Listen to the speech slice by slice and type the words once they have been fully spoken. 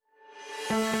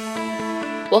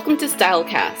Welcome to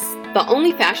Stylecast, the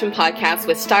only fashion podcast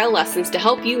with style lessons to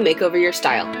help you make over your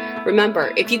style.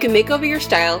 Remember, if you can make over your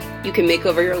style, you can make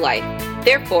over your life.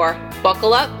 Therefore,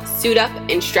 buckle up, suit up,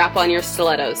 and strap on your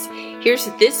stilettos. Here's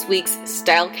this week's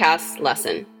Stylecast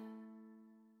lesson.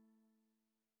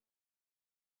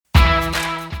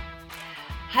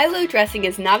 High-low dressing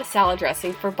is not a salad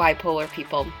dressing for bipolar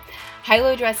people.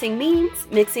 High-low dressing means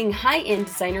mixing high-end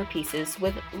designer pieces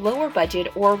with lower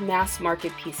budget or mass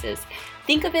market pieces.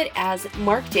 Think of it as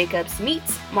Marc Jacobs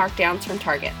meets markdowns from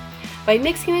Target. By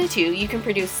mixing the two, you can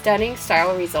produce stunning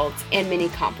style results and many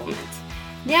compliments.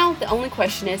 Now, the only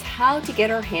question is how to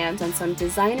get our hands on some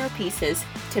designer pieces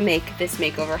to make this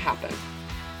makeover happen.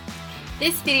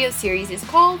 This video series is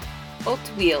called Haute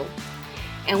Wheel,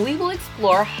 and we will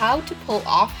explore how to pull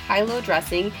off high-low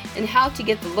dressing and how to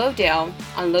get the lowdown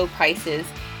on low prices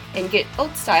and get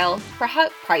haute style for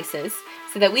hot prices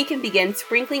so that we can begin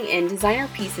sprinkling in designer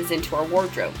pieces into our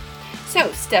wardrobe.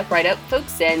 So step right up,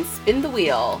 folks, and spin the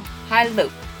wheel.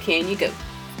 High-low, can you go?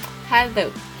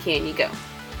 High-low, can you go?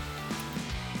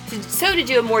 So to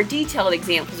do a more detailed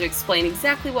example to explain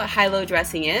exactly what high-low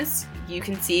dressing is, you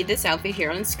can see this outfit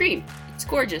here on the screen. It's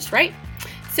gorgeous, right?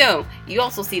 So you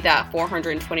also see that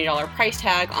 $420 price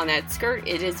tag on that skirt.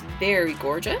 It is very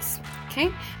gorgeous, okay?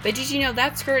 But did you know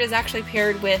that skirt is actually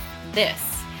paired with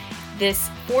this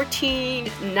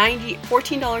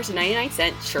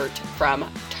 $14.99 shirt from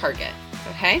Target,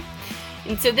 okay?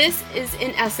 And so this is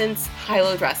in essence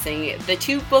high-low dressing. The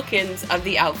two bookends of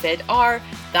the outfit are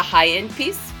the high-end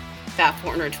piece, that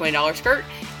 $420 skirt,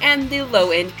 and the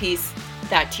low-end piece,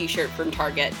 that t-shirt from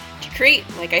Target, to create,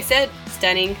 like I said,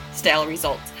 stunning style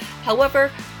results. However,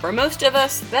 for most of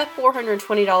us, that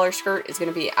 $420 skirt is going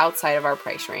to be outside of our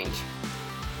price range.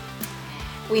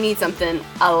 We need something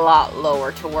a lot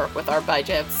lower to work with our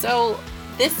budget. So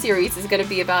this series is going to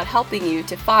be about helping you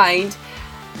to find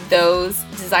those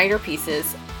designer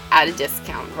pieces at a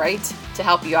discount, right? To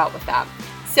help you out with that.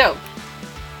 So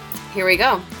here we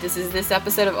go. This is this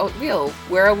episode of Haute Wheel.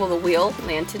 Where will the wheel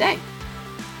land today?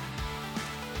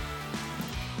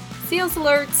 Sales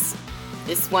alerts.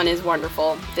 This one is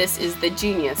wonderful. This is the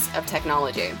genius of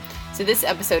technology. So this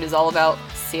episode is all about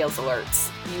sales alerts.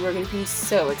 You are going to be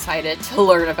so excited to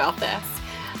learn about this.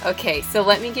 Okay, so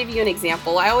let me give you an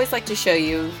example. I always like to show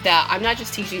you that I'm not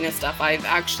just teaching this stuff, I'm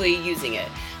actually using it.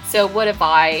 So what have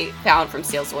I found from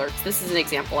sales alerts? This is an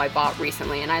example I bought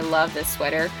recently, and I love this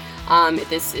sweater.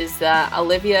 This is the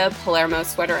Olivia Palermo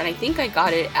sweater, and I think I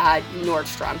got it at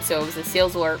Nordstrom. So it was a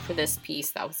sales alert for this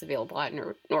piece that was available at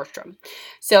Nordstrom.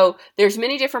 So there's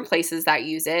many different places that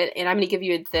use it, and I'm going to give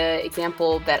you the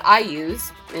example that I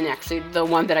use, and actually the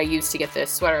one that I used to get this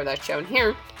sweater that's shown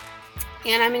here.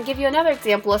 And I'm going to give you another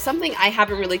example of something I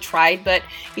haven't really tried, but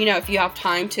you know, if you have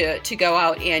time to go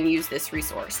out and use this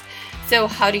resource. So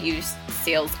how to use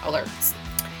sales alerts.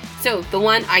 So the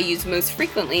one I use most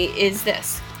frequently is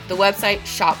this. The website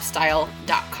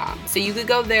shopstyle.com. So you could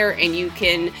go there and you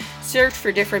can search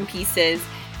for different pieces,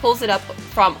 pulls it up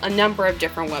from a number of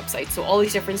different websites. So all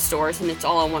these different stores, and it's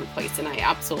all in one place, and I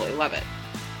absolutely love it.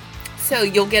 So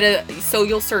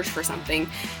you'll search for something.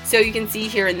 So you can see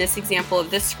here in this example of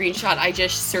this screenshot, I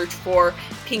just searched for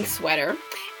pink sweater,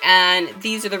 and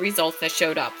these are the results that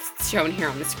showed up, shown here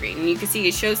on the screen. And you can see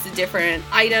it shows the different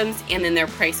items and then their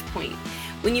price point.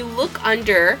 When you look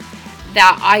under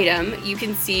that item, you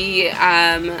can see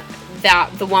that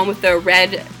the one with the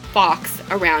red box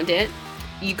around it.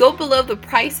 You go below the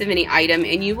price of any item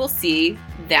and you will see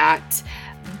that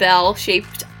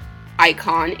bell-shaped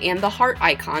icon and the heart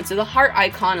icon. So the heart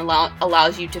icon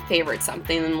allows you to favorite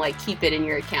something and like keep it in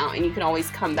your account, and you can always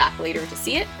come back later to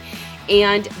see it.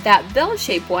 And that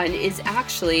bell-shaped one is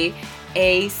actually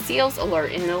a sales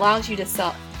alert, and it allows you to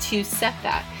set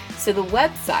that. So the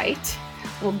website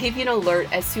will give you an alert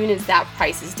as soon as that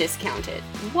price is discounted.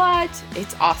 What?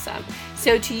 It's awesome.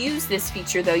 So to use this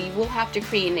feature though, you will have to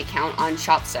create an account on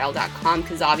shopstyle.com,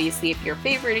 because obviously if you're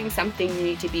favoriting something, you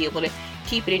need to be able to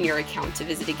keep it in your account to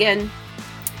visit again.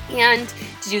 And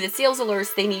to do the sales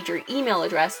alerts, they need your email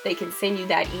address. They can send you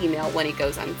that email when it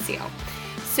goes on sale.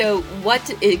 So what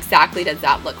exactly does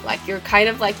that look like? You're kind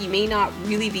of like, you may not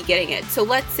really be getting it. So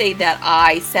let's say that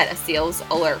I set a sales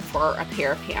alert for a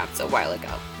pair of pants a while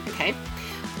ago, okay?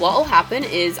 What will happen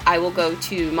is I will go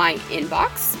to my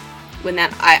inbox. When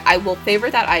that I will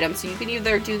favorite that item, so you can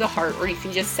either do the heart or you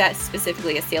can just set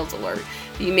specifically a sales alert.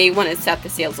 You may want to set the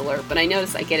sales alert, but I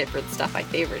notice I get it for the stuff I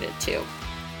favorited too.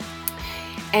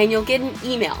 And you'll get an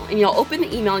email, and you'll open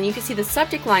the email, and you can see the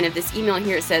subject line of this email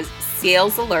here. It says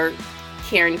sales alert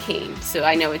Karen Kane. So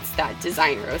I know it's that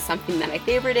designer or something that I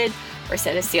favorited or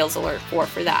set a sales alert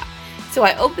for that. So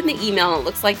I open the email and it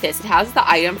looks like this. It has the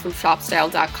item from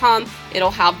shopstyle.com. It'll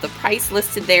have the price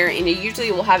listed there, and it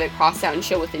usually will have it crossed out and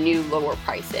show what the new lower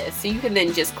price is. So you can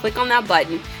then just click on that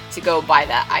button to go buy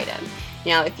that item.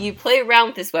 Now, if you play around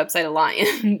with this website a lot,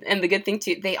 and the good thing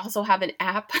too, they also have an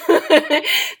app.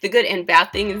 The good and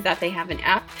bad thing is that they have an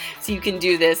app, so you can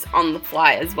do this on the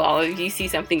fly as well. If you see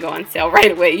something go on sale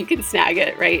right away, you can snag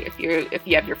it, right? If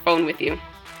you have your phone with you.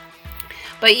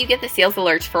 But you get the sales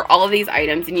alerts for all of these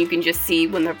items, and you can just see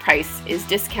when the price is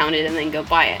discounted and then go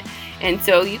buy it. And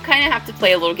so you kind of have to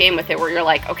play a little game with it where you're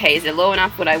like, okay, is it low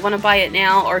enough? Would I want to buy it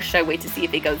now, or should I wait to see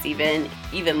if it goes even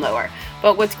lower?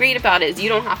 But what's great about it is you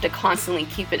don't have to constantly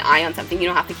keep an eye on something. You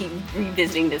don't have to keep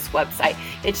revisiting this website.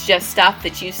 It's just stuff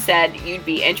that you said you'd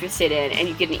be interested in, and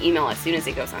you get an email as soon as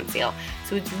it goes on sale.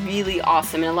 So it's really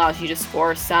awesome. It allows you to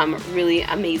score some really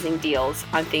amazing deals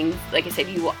on things. Like I said,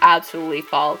 you will absolutely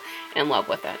fall in love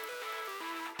with it.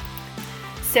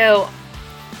 So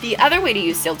the other way to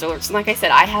use sales alerts, and like I said,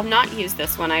 I have not used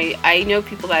this one. I know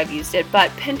people that have used it,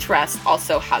 but Pinterest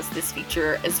also has this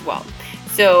feature as well.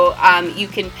 So you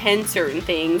can pin certain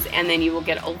things, and then you will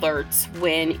get alerts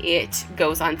when it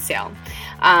goes on sale.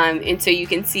 And so you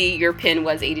can see your pin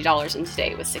was $80 and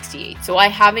today it was $68. So I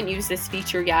haven't used this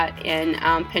feature yet in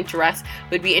Pinterest.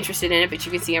 Would be interested in it, but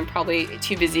you can see I'm probably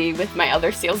too busy with my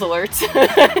other sales alerts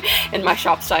in my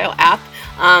ShopStyle app.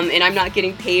 And I'm not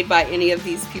getting paid by any of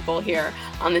these people here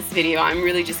on this video. I'm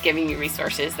really just giving you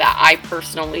resources that I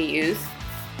personally use.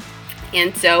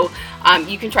 And so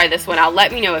you can try this one out.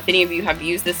 Let me know if any of you have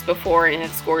used this before and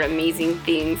have scored amazing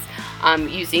things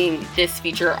using this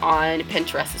feature on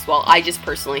Pinterest as well. I just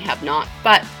personally have not,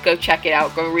 but go check it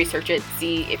out, go research it,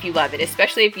 see if you love it,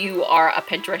 especially if you are a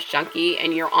Pinterest junkie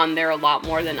and you're on there a lot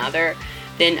more than other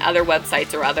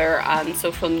websites or other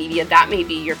social media. That may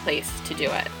be your place to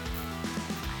do it.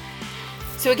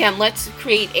 So again, let's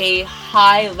create a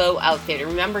high-low outfit. And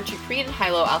remember, to create a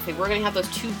high-low outfit, we're going to have those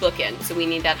two bookends. So we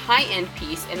need that high-end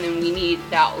piece, and then we need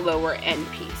that lower-end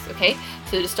piece, okay?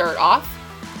 So to start off,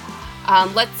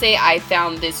 let's say I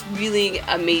found this really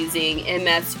amazing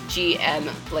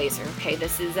MSGM blazer, okay?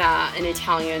 This is an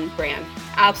Italian brand.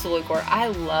 Absolutely gorgeous. I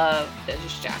love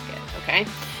this jacket, okay?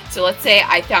 So let's say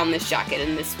I found this jacket,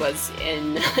 and this was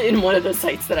in one of the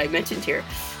sites that I mentioned here.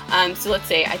 So let's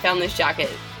say I found this jacket.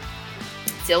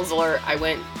 Sales alert, I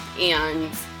went and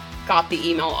got the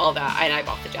email, all that, and I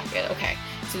bought the jacket. Okay,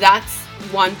 so that's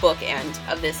one bookend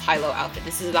of this high-low outfit.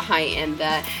 This is the high-end,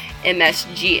 the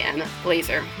MSGM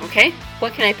blazer. Okay,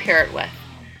 what can I pair it with?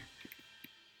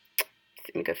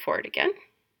 Let me go forward again.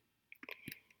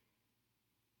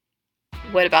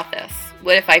 What about this?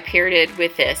 What if I paired it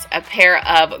with this? A pair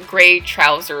of gray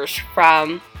trousers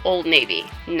from Old Navy,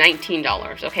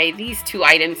 $19. Okay, these two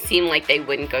items seem like they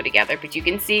wouldn't go together, but you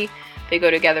can see they go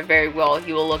together very well.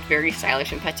 You will look very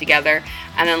stylish and put together.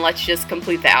 And then let's just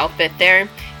complete the outfit there.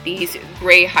 These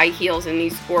gray high heels and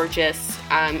these gorgeous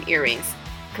earrings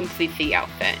complete the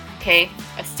outfit. Okay,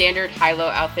 a standard high-low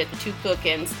outfit, the two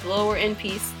bookends, the lower end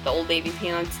piece, the Old Navy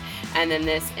pants, and then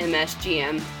this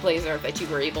MSGM blazer that you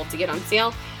were able to get on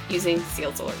sale using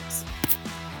sales alerts.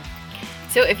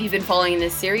 So if you've been following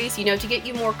this series, you know, to get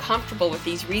you more comfortable with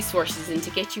these resources and to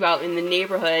get you out in the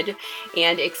neighborhood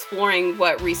and exploring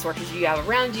what resources you have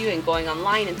around you and going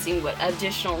online and seeing what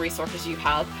additional resources you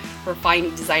have for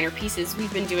finding designer pieces,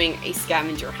 we've been doing a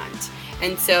scavenger hunt.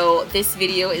 And so this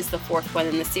video is the fourth one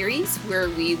in the series where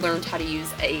we learned how to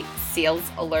use a sales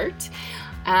alert.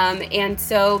 And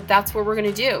so that's what we're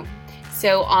going to do.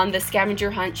 So on the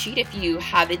scavenger hunt sheet, if you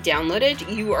have it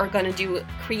downloaded, you are going to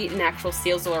create an actual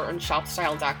sales alert on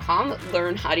shopstyle.com,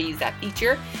 learn how to use that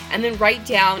feature, and then write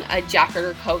down a jacket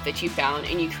or coat that you found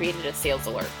and you created a sales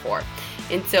alert for.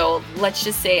 And so let's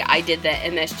just say I did the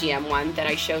MSGM one that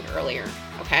I showed earlier,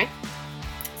 okay?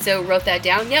 So wrote that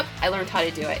down. Yep, I learned how to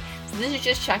do it. So this is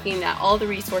just checking that all the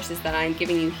resources that I'm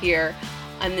giving you here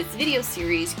on this video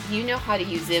series, you know how to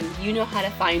use them, you know how to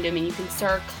find them, and you can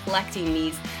start collecting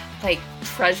these like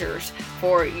treasures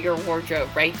for your wardrobe,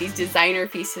 right? These designer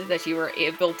pieces that you were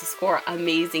able to score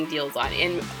amazing deals on.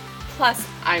 And plus,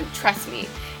 trust me,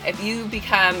 if you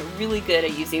become really good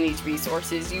at using these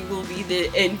resources, you will be the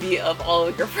envy of all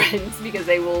of your friends because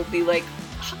they will be like,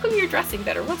 how come you're dressing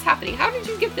better? What's happening? How did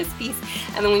you get this piece?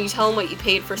 And then when you tell them what you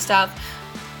paid for stuff,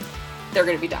 they're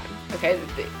going to be done, okay?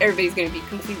 Everybody's going to be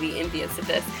completely envious of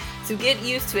this. So get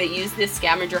used to it. Use this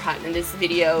scavenger hunt in this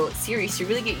video series to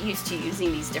really get used to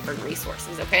using these different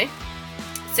resources, okay?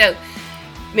 So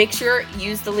make sure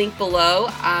use the link below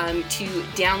to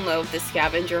download the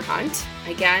scavenger hunt.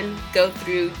 Again, go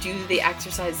through, do the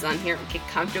exercises on here, get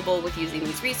comfortable with using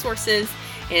these resources,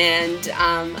 and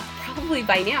probably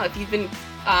by now, if you've been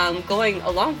going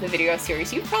along with the video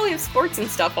series, you probably have sports and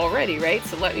stuff already, right?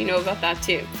 So let me know about that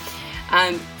too.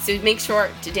 So make sure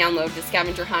to download the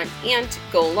scavenger hunt and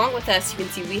go along with us. You can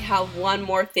see we have one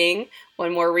more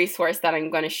resource that I'm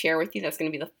going to share with you. That's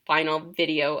going to be the final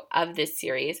video of this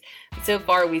series. So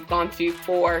far, we've gone through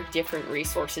 4 different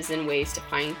resources and ways to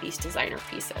find these designer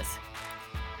pieces.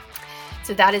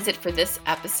 So that is it for this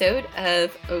episode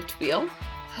of Oatwheel.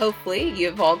 Hopefully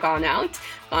you've all gone on to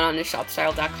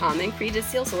shopstyle.com and created a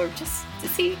sales alert just to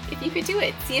see if you could do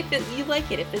it. See if you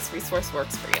like it, if this resource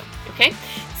works for you. Okay,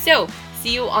 so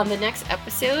see you on the next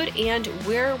episode, and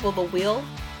where will the wheel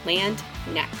land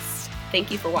next?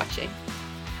 Thank you for watching.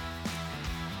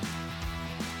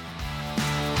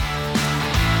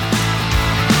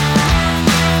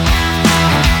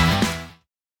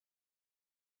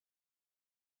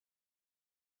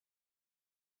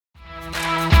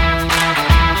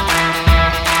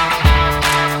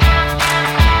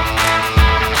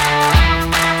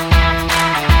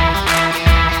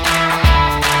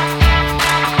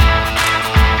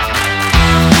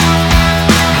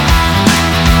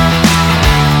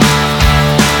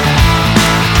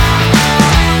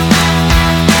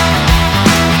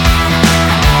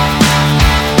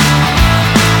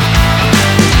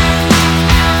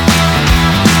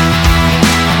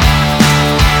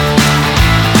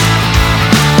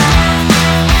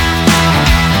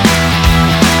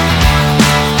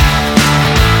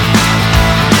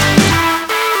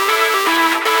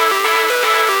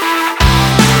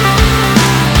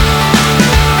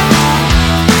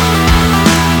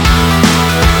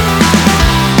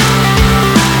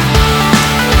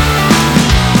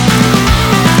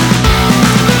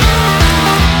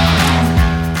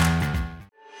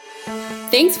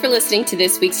 Thanks for listening to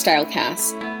this week's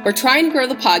Stylecast. We're trying to grow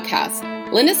the podcast.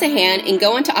 Lend us a hand and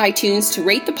go onto iTunes to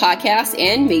rate the podcast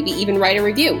and maybe even write a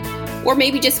review. Or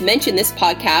maybe just mention this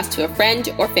podcast to a friend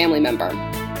or family member.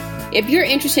 If you're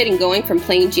interested in going from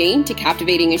plain Jane to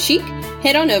captivating and chic,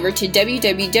 head on over to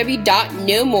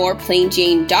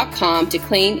www.nomoreplainjane.com to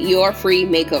claim your free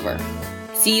makeover.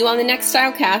 See you on the next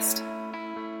Stylecast.